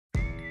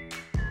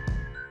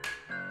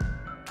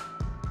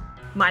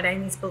My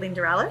name is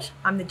Belinda Allitt.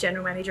 I'm the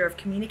General Manager of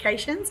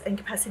Communications and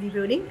Capacity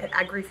Building at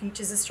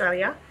AgriFutures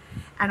Australia,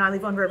 and I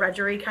live on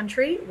Wiradjuri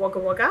country, Wagga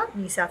Wagga,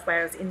 New South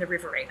Wales in the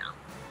Riverina.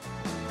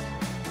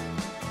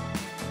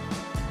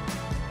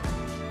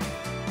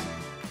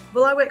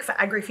 Well, I work for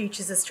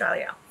AgriFutures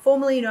Australia,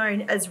 formerly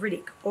known as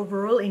RIDIC, or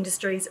Rural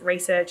Industries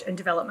Research and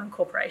Development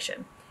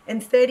Corporation.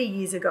 And 30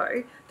 years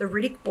ago, the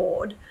RIDIC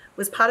board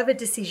was part of a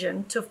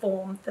decision to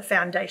form the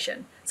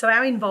foundation. So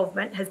our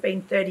involvement has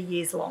been 30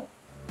 years long.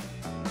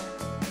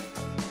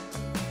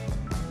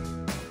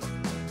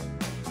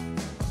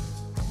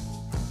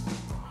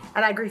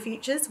 At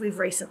AgriFutures, we've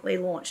recently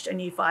launched a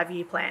new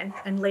 5-year plan,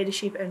 and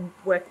leadership and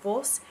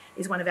workforce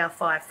is one of our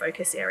 5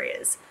 focus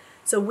areas.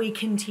 So we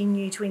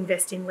continue to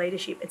invest in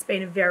leadership. It's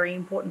been a very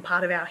important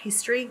part of our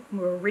history.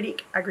 We're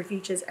RIDIC,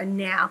 AgriFutures, and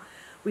now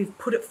we've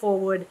put it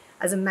forward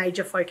as a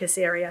major focus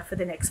area for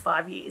the next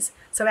 5 years.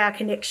 So our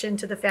connection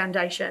to the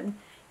foundation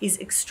is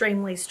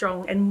extremely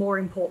strong and more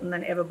important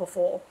than ever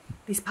before.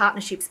 This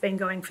partnership's been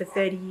going for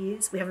 30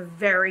 years. We have a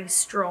very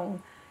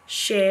strong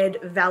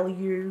shared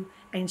value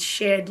and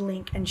shared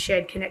link and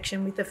shared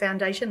connection with the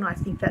foundation. I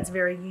think that's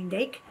very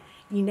unique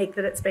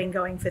that it's been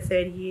going for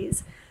 30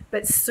 years,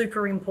 but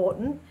super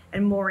important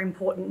and more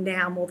important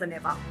now more than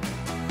ever.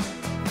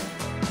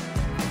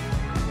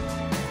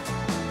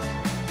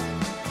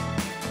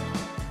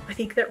 I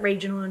think that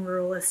regional and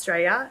rural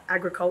Australia,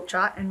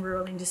 agriculture and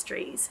rural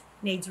industries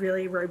needs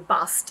really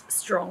robust,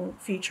 strong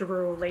future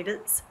rural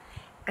leaders.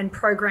 And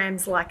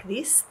programs like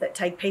this that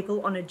take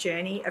people on a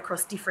journey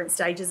across different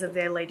stages of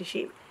their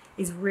leadership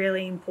is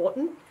really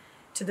important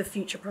to the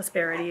future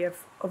prosperity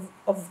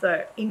of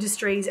the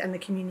industries and the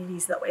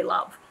communities that we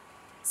love.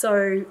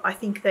 So I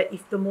think that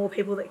if the more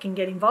people that can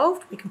get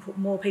involved, we can put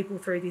more people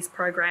through this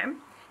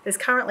program. There's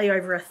currently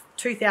over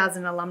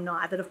 2,000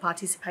 alumni that have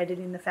participated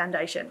in the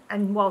foundation.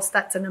 And whilst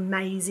that's an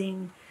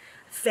amazing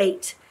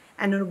feat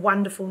and a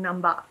wonderful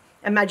number,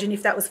 imagine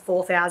if that was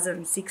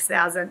 4,000,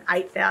 6,000,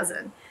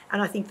 8,000.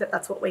 And I think that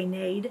that's what we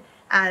need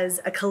as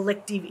a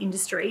collective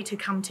industry to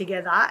come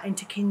together and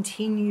to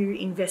continue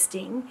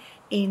investing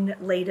in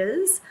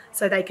leaders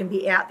so they can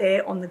be out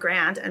there on the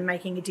ground and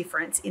making a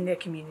difference in their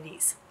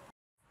communities.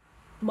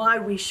 My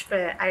wish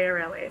for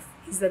ARLF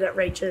is that it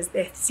reaches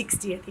their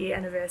 60th year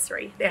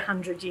anniversary, their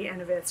 100-year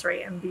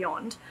anniversary and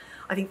beyond.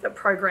 I think that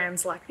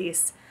programs like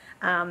this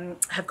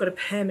have got a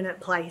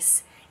permanent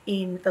place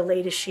in the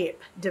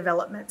leadership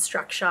development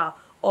structure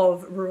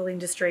of rural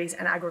industries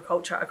and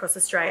agriculture across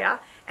Australia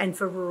and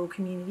for rural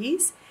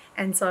communities.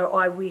 And so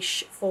I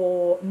wish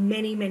for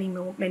many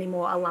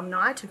more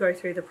alumni to go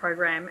through the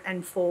program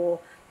and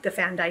for the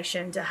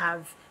foundation to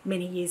have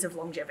many years of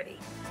longevity.